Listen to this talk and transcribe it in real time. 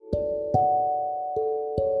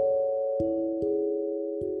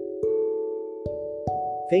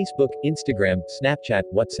Facebook, Instagram, Snapchat,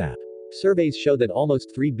 WhatsApp. Surveys show that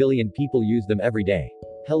almost 3 billion people use them every day.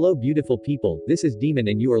 Hello beautiful people, this is Demon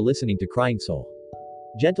and you are listening to Crying Soul.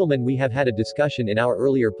 Gentlemen, we have had a discussion in our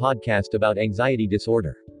earlier podcast about anxiety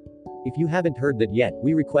disorder. If you haven't heard that yet,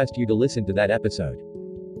 we request you to listen to that episode.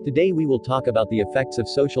 Today we will talk about the effects of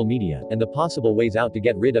social media, and the possible ways out to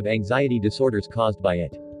get rid of anxiety disorders caused by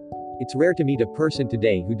it. It's rare to meet a person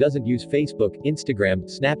today who doesn't use Facebook, Instagram,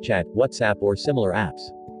 Snapchat, WhatsApp or similar apps.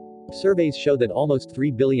 Surveys show that almost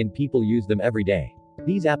 3 billion people use them every day.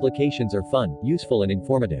 These applications are fun, useful and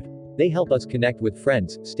informative. They help us connect with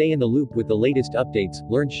friends, stay in the loop with the latest updates,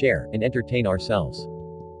 learn, share, and entertain ourselves.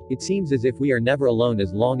 It seems as if we are never alone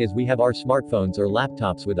as long as we have our smartphones or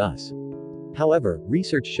laptops with us. However,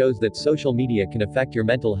 research shows that social media can affect your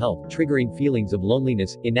mental health, triggering feelings of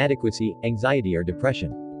loneliness, inadequacy, anxiety or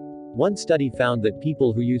depression. One study found that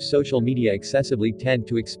people who use social media excessively tend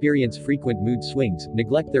to experience frequent mood swings,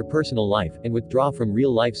 neglect their personal life, and withdraw from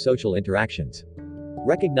real-life social interactions.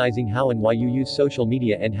 Recognizing how and why you use social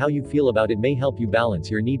media and how you feel about it may help you balance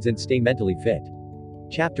your needs and stay mentally fit.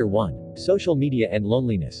 Chapter 1. Social media and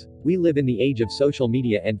loneliness. We live in the age of social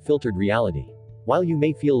media and filtered reality. While you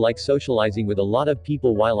may feel like socializing with a lot of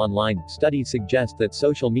people while online, studies suggest that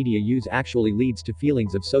social media use actually leads to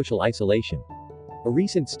feelings of social isolation. A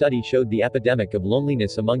recent study showed the epidemic of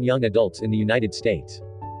loneliness among young adults in the United States.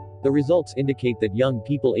 The results indicate that young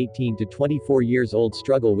people 18 to 24 years old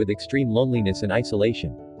struggle with extreme loneliness and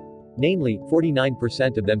isolation. Namely,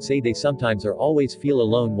 49% of them say they sometimes or always feel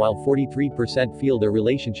alone while 43% feel their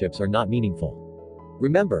relationships are not meaningful.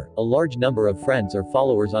 Remember, a large number of friends or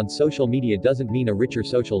followers on social media doesn't mean a richer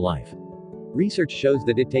social life. Research shows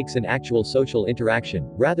that it takes an actual social interaction,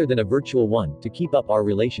 rather than a virtual one, to keep up our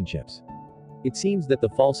relationships. It seems that the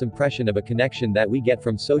false impression of a connection that we get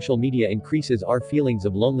from social media increases our feelings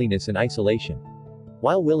of loneliness and isolation.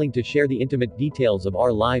 While willing to share the intimate details of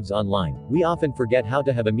our lives online, we often forget how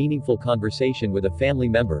to have a meaningful conversation with a family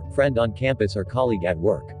member, friend on campus or colleague at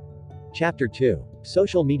work. Chapter 2.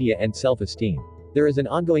 Social media and self-esteem. There is an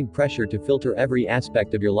ongoing pressure to filter every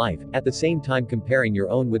aspect of your life, at the same time comparing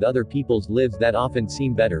your own with other people's lives that often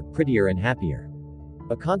seem better, prettier and happier.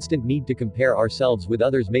 A constant need to compare ourselves with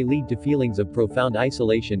others may lead to feelings of profound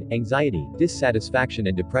isolation, anxiety, dissatisfaction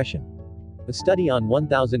and depression. A study on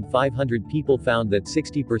 1,500 people found that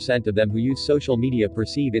 60% of them who use social media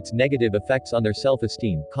perceive its negative effects on their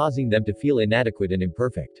self-esteem, causing them to feel inadequate and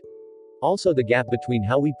imperfect. Also, the gap between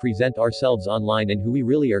how we present ourselves online and who we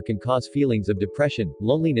really are can cause feelings of depression,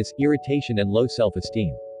 loneliness, irritation and low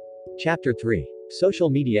self-esteem. Chapter 3. Social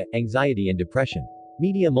media, anxiety and depression.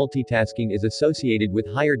 Media multitasking is associated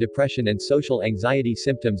with higher depression and social anxiety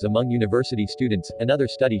symptoms among university students, another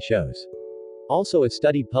study shows. Also, a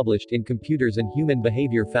study published in Computers and Human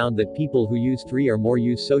Behavior found that people who use 3 or more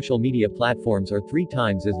use social media platforms are 3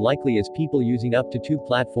 times as likely as people using up to 2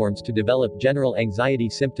 platforms to develop general anxiety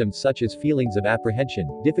symptoms such as feelings of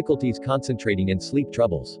apprehension, difficulties concentrating and sleep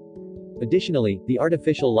troubles. Additionally, the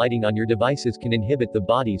artificial lighting on your devices can inhibit the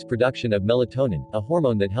body's production of melatonin, a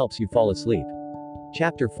hormone that helps you fall asleep.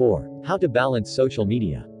 Chapter 4. How to balance social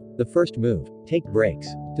media. The first move. Take breaks.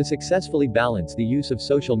 To successfully balance the use of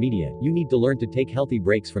social media, you need to learn to take healthy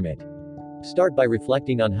breaks from it. Start by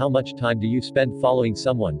reflecting on how much time do you spend following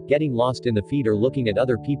someone, getting lost in the feed or looking at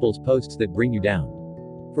other people's posts that bring you down.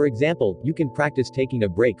 For example, you can practice taking a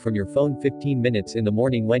break from your phone 15 minutes in the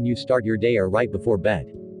morning when you start your day or right before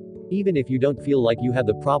bed. Even if you don't feel like you have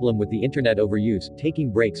the problem with the internet overuse,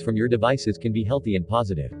 taking breaks from your devices can be healthy and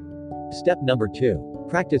positive. Step number 2.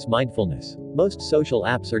 Practice mindfulness. Most social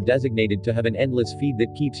apps are designated to have an endless feed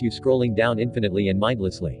that keeps you scrolling down infinitely and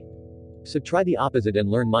mindlessly. So try the opposite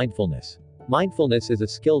and learn mindfulness. Mindfulness is a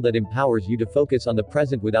skill that empowers you to focus on the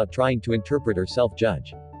present without trying to interpret or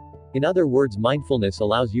self-judge. In other words, mindfulness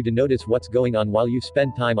allows you to notice what's going on while you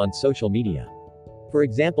spend time on social media. For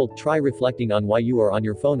example, try reflecting on why you are on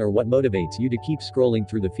your phone or what motivates you to keep scrolling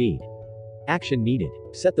through the feed. Action needed.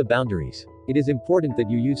 Set the boundaries. It is important that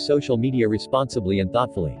you use social media responsibly and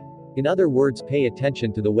thoughtfully. In other words, pay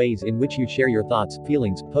attention to the ways in which you share your thoughts,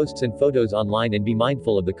 feelings, posts and photos online and be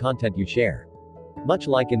mindful of the content you share. Much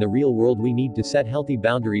like in the real world, we need to set healthy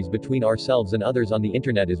boundaries between ourselves and others on the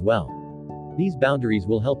internet as well. These boundaries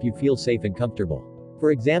will help you feel safe and comfortable.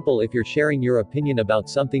 For example, if you're sharing your opinion about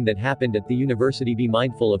something that happened at the university, be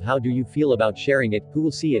mindful of how do you feel about sharing it, who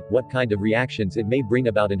will see it, what kind of reactions it may bring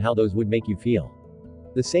about and how those would make you feel.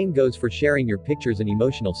 The same goes for sharing your pictures and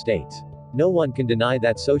emotional states. No one can deny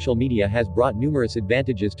that social media has brought numerous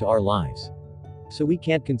advantages to our lives. So we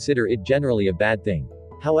can't consider it generally a bad thing.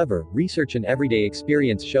 However, research and everyday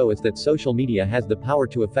experience show us that social media has the power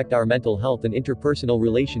to affect our mental health and interpersonal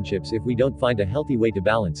relationships if we don't find a healthy way to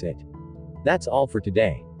balance it. That's all for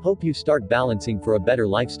today. Hope you start balancing for a better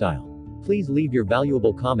lifestyle. Please leave your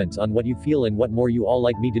valuable comments on what you feel and what more you all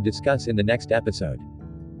like me to discuss in the next episode.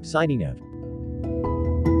 Signing out.